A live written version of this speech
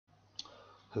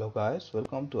Hello guys,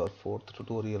 welcome to our fourth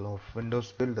tutorial of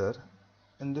Windows Builder.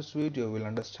 In this video we'll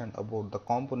understand about the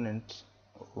components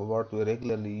what we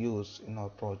regularly use in our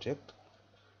project,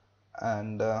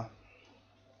 and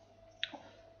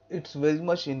it's very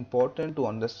much important to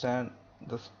understand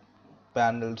the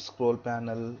panel, scroll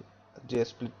panel,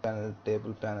 JSplit panel,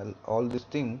 table panel, all these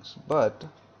things,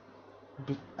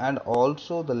 and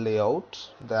also the layouts,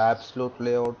 the absolute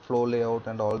layout, flow layout,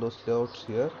 and all those layouts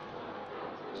here.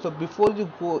 So before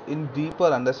you go in deeper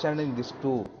understanding these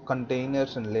two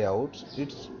containers and layouts,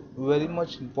 it's very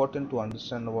much important to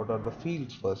understand what are the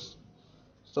fields first.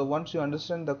 So once you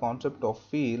understand the concept of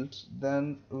fields,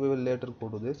 then we will later go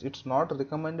to this. It's not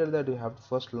recommended that you have to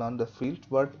first learn the fields,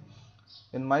 but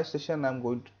in my session I'm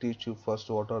going to teach you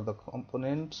first what are the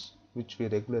components which we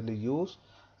regularly use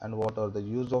and what are the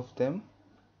use of them,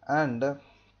 and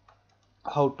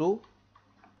how to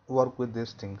work with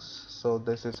these things. So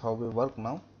this is how we work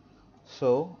now.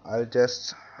 So I'll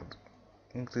just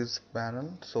increase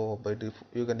panel. So by default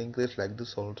you can increase like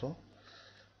this also.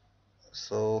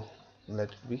 So let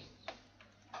it be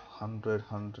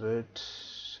 100.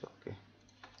 Okay,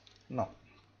 now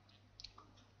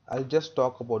I'll just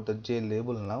talk about the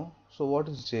JLabel now. So what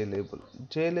is JLabel?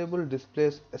 JLabel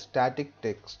displays a static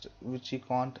text which you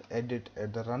can't edit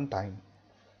at the runtime.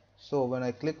 So when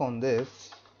I click on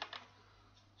this,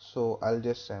 so I'll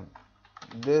just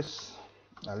this,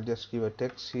 I'll just give a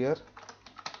text here.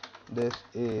 This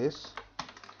is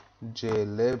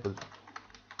JLabel.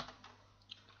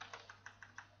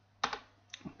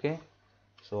 Okay,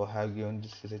 so I have given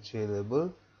this is a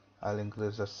JLabel. I'll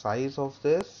increase the size of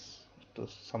this to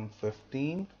some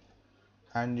 15,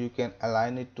 and you can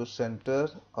align it to center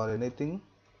or anything,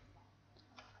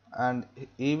 and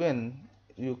even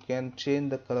you can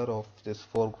change the color of this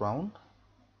foreground.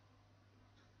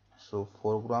 So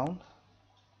foreground,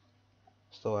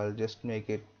 so I'll just make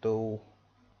it to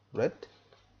red.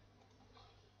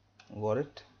 Got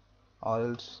it? Or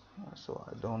else, so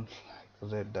I don't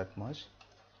like red that much,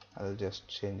 I'll just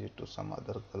change it to some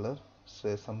other color,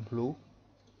 say some blue.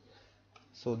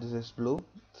 So this is blue.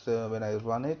 So when I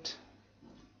run it,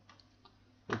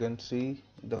 you can see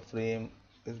the frame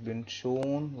is been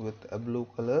shown with a blue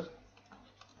color.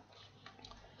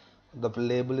 The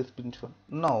label is been shown.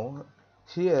 Now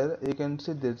here you can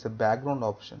see there's a background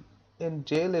option. In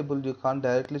JLabel you can't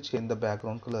directly change the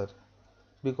background color,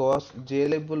 because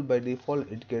JLabel by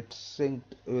default it gets synced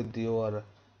with your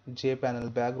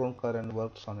JPanel background color and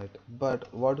works on it.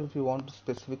 But what if you want to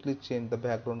specifically change the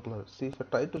background color? See, if I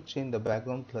try to change the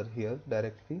background color here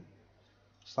directly,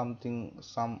 some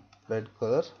red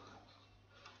color,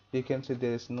 you can see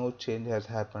there is no change has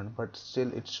happened, but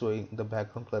still it's showing the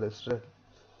background color is red.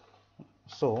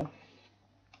 So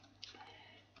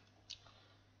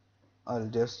I'll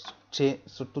just change.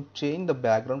 So to change the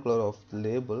background color of the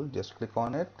label, just click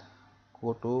on it,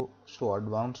 go to show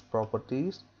advanced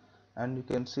properties, and you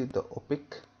can see the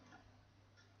opaque,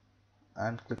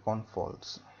 and click on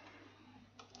false.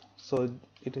 So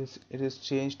it is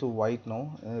changed to white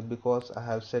now, because I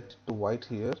have set it to white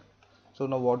here. So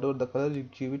now whatever the color you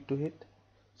give it to it,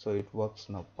 so it works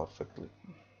now perfectly.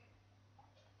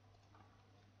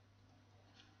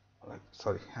 Like,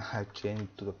 sorry, I have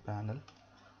changed to the panel.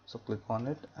 So click on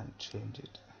it and change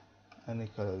it any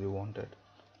color you wanted,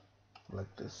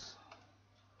 like this.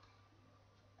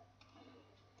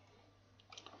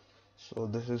 So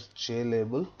this is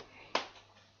JLabel.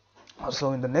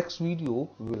 So in the next video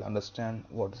we will understand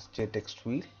what is JText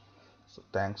wheel. So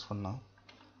thanks for now.